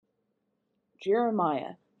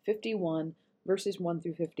Jeremiah 51, verses 1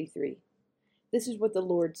 through 53. This is what the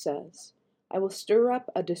Lord says: I will stir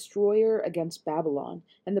up a destroyer against Babylon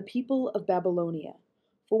and the people of Babylonia.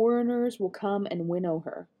 Foreigners will come and winnow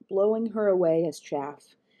her, blowing her away as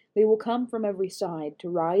chaff. They will come from every side to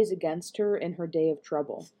rise against her in her day of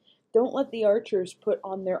trouble. Don't let the archers put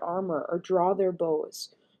on their armor or draw their bows.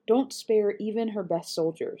 Don't spare even her best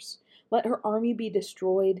soldiers. Let her army be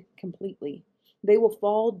destroyed completely. They will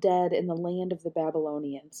fall dead in the land of the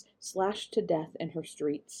Babylonians, slashed to death in her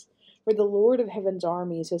streets. For the Lord of heaven's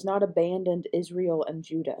armies has not abandoned Israel and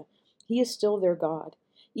Judah. He is still their God,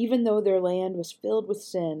 even though their land was filled with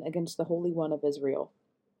sin against the Holy One of Israel.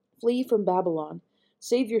 Flee from Babylon.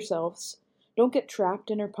 Save yourselves. Don't get trapped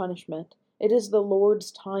in her punishment. It is the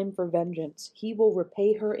Lord's time for vengeance. He will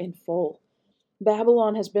repay her in full.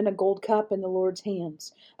 Babylon has been a gold cup in the Lord's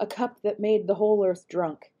hands, a cup that made the whole earth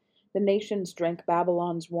drunk. The nations drank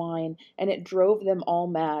Babylon's wine, and it drove them all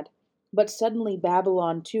mad. But suddenly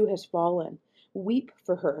Babylon too has fallen. Weep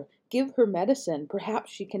for her. Give her medicine.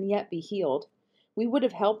 Perhaps she can yet be healed. We would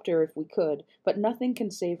have helped her if we could, but nothing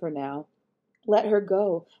can save her now. Let her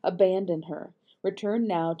go. Abandon her. Return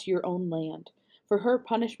now to your own land. For her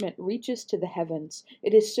punishment reaches to the heavens.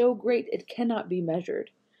 It is so great it cannot be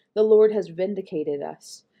measured. The Lord has vindicated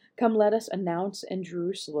us. Come, let us announce in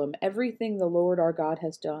Jerusalem everything the Lord our God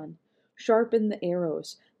has done. Sharpen the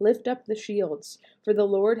arrows, lift up the shields, for the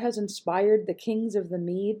Lord has inspired the kings of the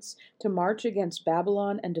Medes to march against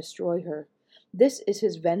Babylon and destroy her. This is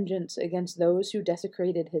his vengeance against those who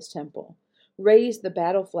desecrated his temple. Raise the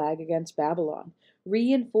battle flag against Babylon.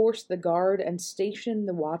 Reinforce the guard and station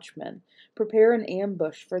the watchmen. Prepare an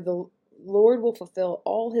ambush, for the Lord will fulfill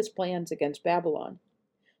all his plans against Babylon.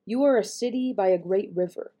 You are a city by a great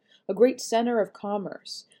river, a great center of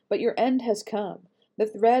commerce, but your end has come. The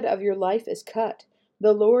thread of your life is cut.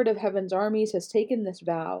 The Lord of heaven's armies has taken this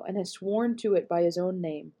vow and has sworn to it by his own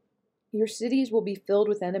name. Your cities will be filled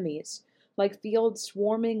with enemies, like fields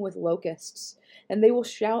swarming with locusts, and they will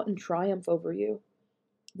shout in triumph over you.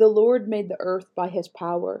 The Lord made the earth by his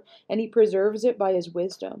power, and he preserves it by his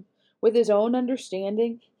wisdom. With his own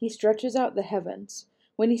understanding, he stretches out the heavens.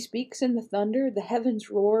 When he speaks in the thunder, the heavens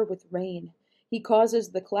roar with rain. He causes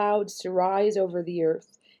the clouds to rise over the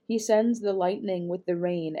earth. He sends the lightning with the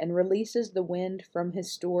rain and releases the wind from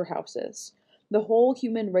his storehouses. The whole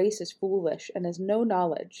human race is foolish and has no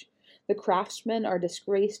knowledge. The craftsmen are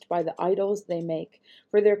disgraced by the idols they make,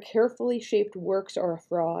 for their carefully shaped works are a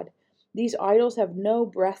fraud. These idols have no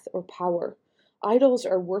breath or power. Idols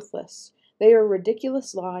are worthless. They are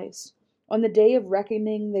ridiculous lies. On the day of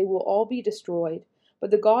reckoning they will all be destroyed.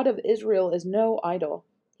 But the God of Israel is no idol.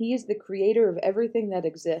 He is the creator of everything that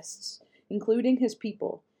exists, including his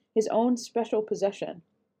people, his own special possession.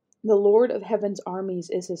 The Lord of heaven's armies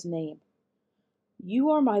is his name. You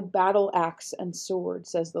are my battle axe and sword,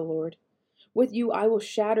 says the Lord. With you I will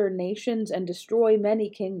shatter nations and destroy many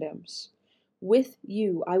kingdoms. With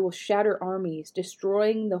you I will shatter armies,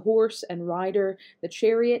 destroying the horse and rider, the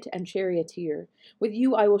chariot and charioteer. With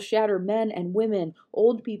you I will shatter men and women,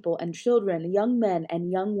 old people and children, young men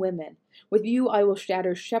and young women. With you I will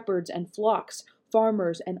shatter shepherds and flocks,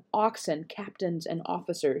 farmers and oxen, captains and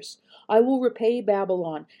officers. I will repay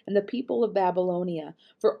Babylon and the people of Babylonia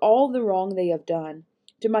for all the wrong they have done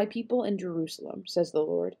to my people in Jerusalem, says the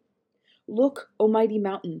Lord. Look, O mighty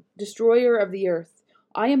mountain, destroyer of the earth.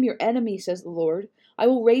 I am your enemy, says the Lord. I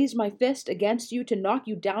will raise my fist against you to knock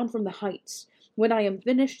you down from the heights. When I am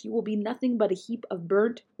finished, you will be nothing but a heap of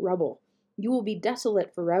burnt rubble. You will be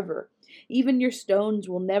desolate forever. Even your stones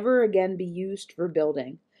will never again be used for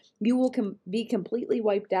building. You will be completely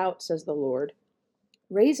wiped out, says the Lord.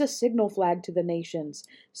 Raise a signal flag to the nations.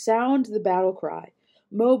 Sound the battle cry.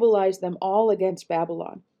 Mobilize them all against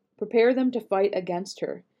Babylon. Prepare them to fight against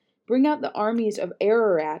her. Bring out the armies of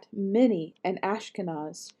Ararat, Minni, and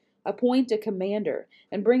Ashkenaz. Appoint a commander,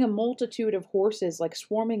 and bring a multitude of horses like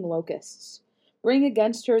swarming locusts. Bring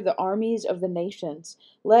against her the armies of the nations,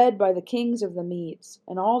 led by the kings of the Medes,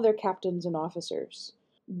 and all their captains and officers.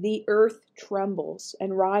 The earth trembles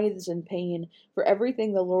and writhes in pain, for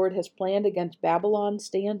everything the Lord has planned against Babylon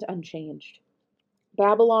stands unchanged.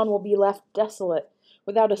 Babylon will be left desolate,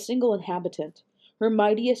 without a single inhabitant. Her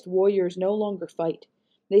mightiest warriors no longer fight.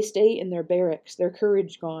 They stay in their barracks, their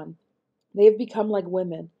courage gone. They have become like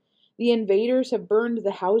women. The invaders have burned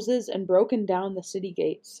the houses and broken down the city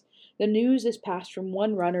gates. The news is passed from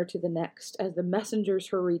one runner to the next, as the messengers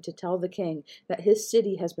hurry to tell the king that his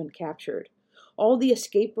city has been captured. All the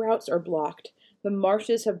escape routes are blocked. The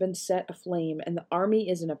marshes have been set aflame, and the army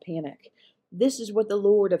is in a panic. This is what the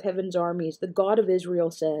Lord of heaven's armies, the God of Israel,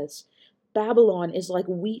 says. Babylon is like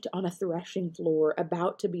wheat on a threshing floor,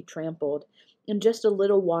 about to be trampled. In just a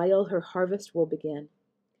little while her harvest will begin.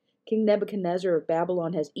 King Nebuchadnezzar of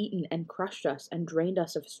Babylon has eaten and crushed us and drained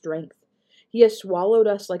us of strength. He has swallowed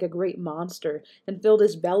us like a great monster and filled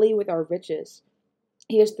his belly with our riches.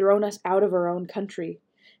 He has thrown us out of our own country.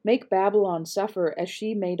 Make Babylon suffer as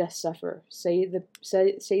she made us suffer, say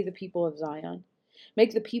the people of Zion.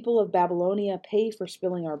 Make the people of Babylonia pay for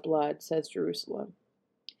spilling our blood, says Jerusalem.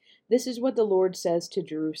 This is what the Lord says to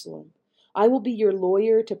Jerusalem. I will be your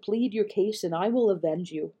lawyer to plead your case, and I will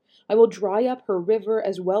avenge you. I will dry up her river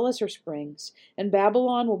as well as her springs, and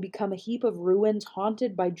Babylon will become a heap of ruins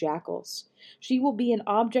haunted by jackals. She will be an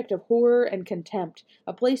object of horror and contempt,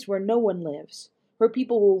 a place where no one lives. Her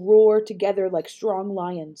people will roar together like strong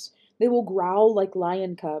lions. They will growl like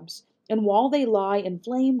lion cubs. And while they lie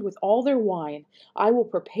inflamed with all their wine, I will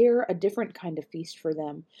prepare a different kind of feast for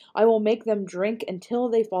them. I will make them drink until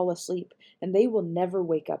they fall asleep, and they will never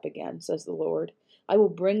wake up again, says the Lord. I will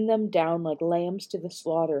bring them down like lambs to the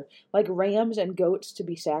slaughter, like rams and goats to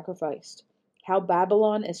be sacrificed. How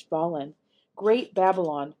Babylon is fallen! Great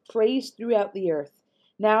Babylon, praised throughout the earth.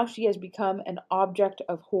 Now she has become an object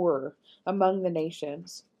of horror among the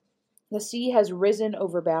nations. The sea has risen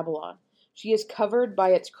over Babylon. She is covered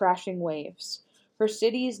by its crashing waves. Her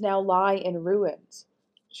cities now lie in ruins.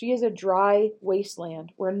 She is a dry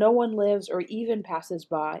wasteland where no one lives or even passes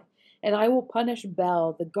by. And I will punish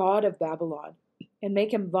Bel, the god of Babylon, and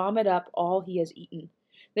make him vomit up all he has eaten.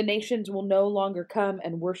 The nations will no longer come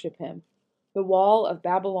and worship him. The wall of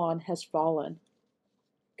Babylon has fallen.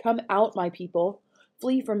 Come out, my people.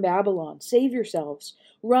 Flee from Babylon. Save yourselves.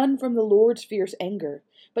 Run from the Lord's fierce anger.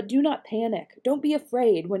 But do not panic. Don't be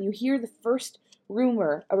afraid when you hear the first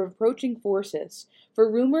rumor of approaching forces, for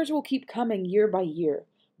rumors will keep coming year by year.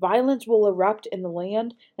 Violence will erupt in the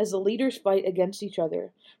land as the leaders fight against each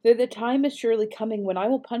other. For the time is surely coming when I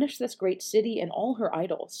will punish this great city and all her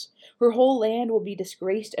idols. Her whole land will be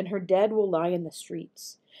disgraced, and her dead will lie in the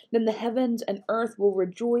streets. Then the heavens and earth will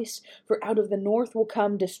rejoice, for out of the north will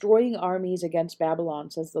come destroying armies against Babylon,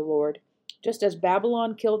 says the Lord. Just as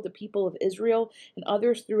Babylon killed the people of Israel and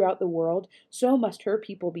others throughout the world, so must her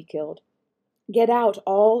people be killed. Get out,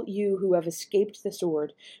 all you who have escaped the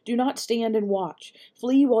sword. Do not stand and watch.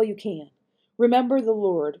 Flee while you can. Remember the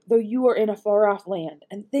Lord, though you are in a far-off land,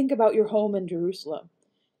 and think about your home in Jerusalem.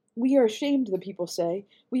 We are ashamed, the people say.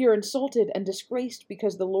 We are insulted and disgraced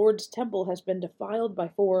because the Lord's temple has been defiled by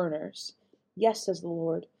foreigners. Yes, says the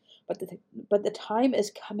Lord, but the time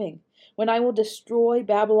is coming when I will destroy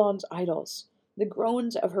Babylon's idols. The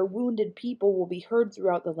groans of her wounded people will be heard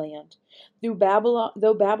throughout the land.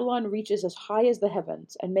 Though Babylon reaches as high as the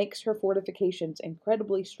heavens and makes her fortifications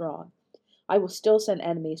incredibly strong, I will still send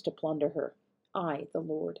enemies to plunder her. I, the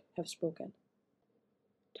Lord, have spoken.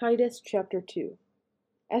 Titus chapter 2.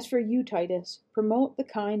 As for you, Titus, promote the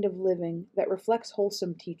kind of living that reflects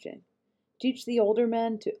wholesome teaching. Teach the older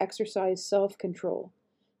men to exercise self-control,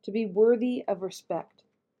 to be worthy of respect,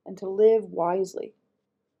 and to live wisely.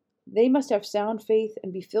 They must have sound faith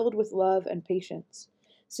and be filled with love and patience.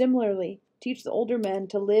 Similarly, teach the older men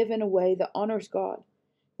to live in a way that honors God.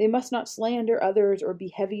 They must not slander others or be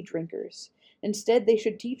heavy drinkers. Instead, they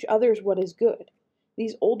should teach others what is good.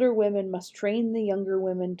 These older women must train the younger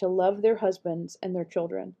women to love their husbands and their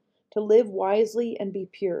children, to live wisely and be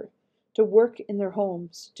pure, to work in their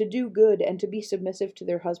homes, to do good, and to be submissive to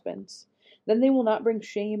their husbands. Then they will not bring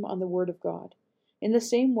shame on the word of God. In the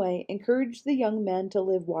same way, encourage the young men to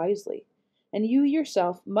live wisely, and you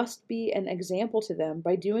yourself must be an example to them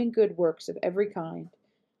by doing good works of every kind.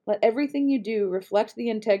 Let everything you do reflect the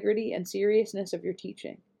integrity and seriousness of your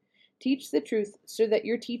teaching. Teach the truth so that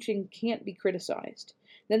your teaching can't be criticized.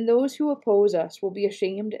 Then those who oppose us will be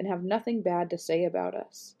ashamed and have nothing bad to say about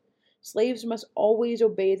us. Slaves must always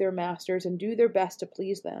obey their masters and do their best to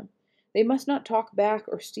please them. They must not talk back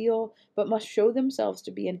or steal, but must show themselves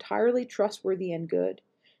to be entirely trustworthy and good.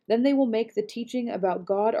 Then they will make the teaching about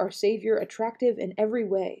God our Savior attractive in every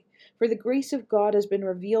way. For the grace of God has been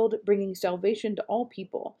revealed, bringing salvation to all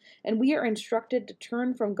people, and we are instructed to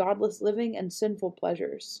turn from godless living and sinful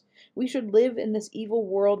pleasures. We should live in this evil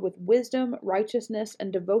world with wisdom, righteousness,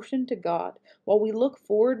 and devotion to God, while we look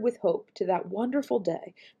forward with hope to that wonderful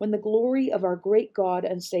day when the glory of our great God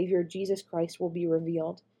and Savior Jesus Christ will be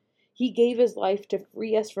revealed. He gave his life to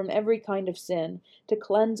free us from every kind of sin, to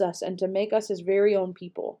cleanse us, and to make us his very own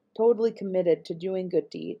people, totally committed to doing good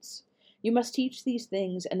deeds. You must teach these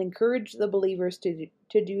things and encourage the believers to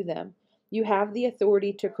do them. You have the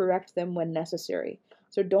authority to correct them when necessary,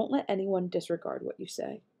 so don't let anyone disregard what you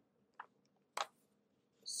say.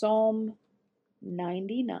 Psalm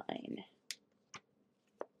 99.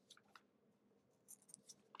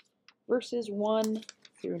 verses 1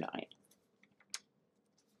 through 9.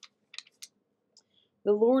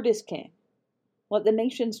 The Lord is king. Let the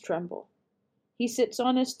nations tremble. He sits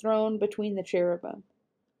on his throne between the cherubim.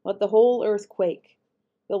 Let the whole earth quake.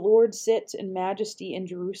 The Lord sits in majesty in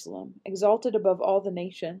Jerusalem, exalted above all the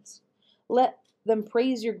nations. Let them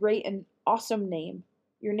praise your great and awesome name.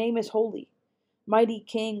 Your name is holy. Mighty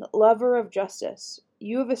King, lover of justice,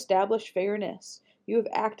 you have established fairness. You have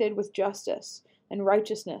acted with justice and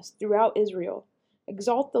righteousness throughout Israel.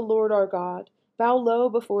 Exalt the Lord our God. Bow low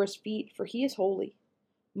before his feet, for he is holy.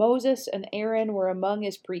 Moses and Aaron were among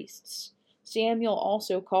his priests. Samuel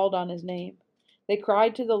also called on his name. They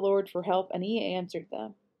cried to the Lord for help, and he answered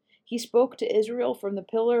them. He spoke to Israel from the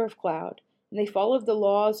pillar of cloud, and they followed the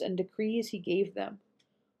laws and decrees he gave them.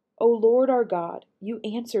 O Lord our God, you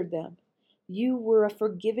answered them. You were a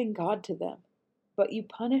forgiving God to them, but you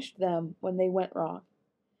punished them when they went wrong.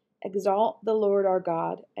 Exalt the Lord our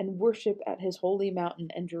God, and worship at his holy mountain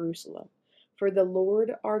in Jerusalem, for the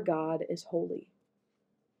Lord our God is holy.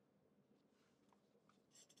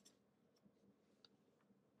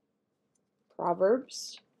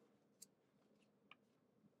 Proverbs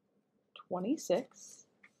 26,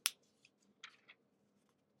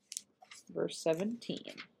 verse 17.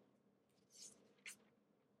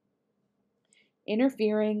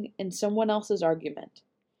 Interfering in someone else's argument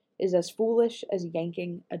is as foolish as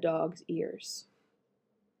yanking a dog's ears.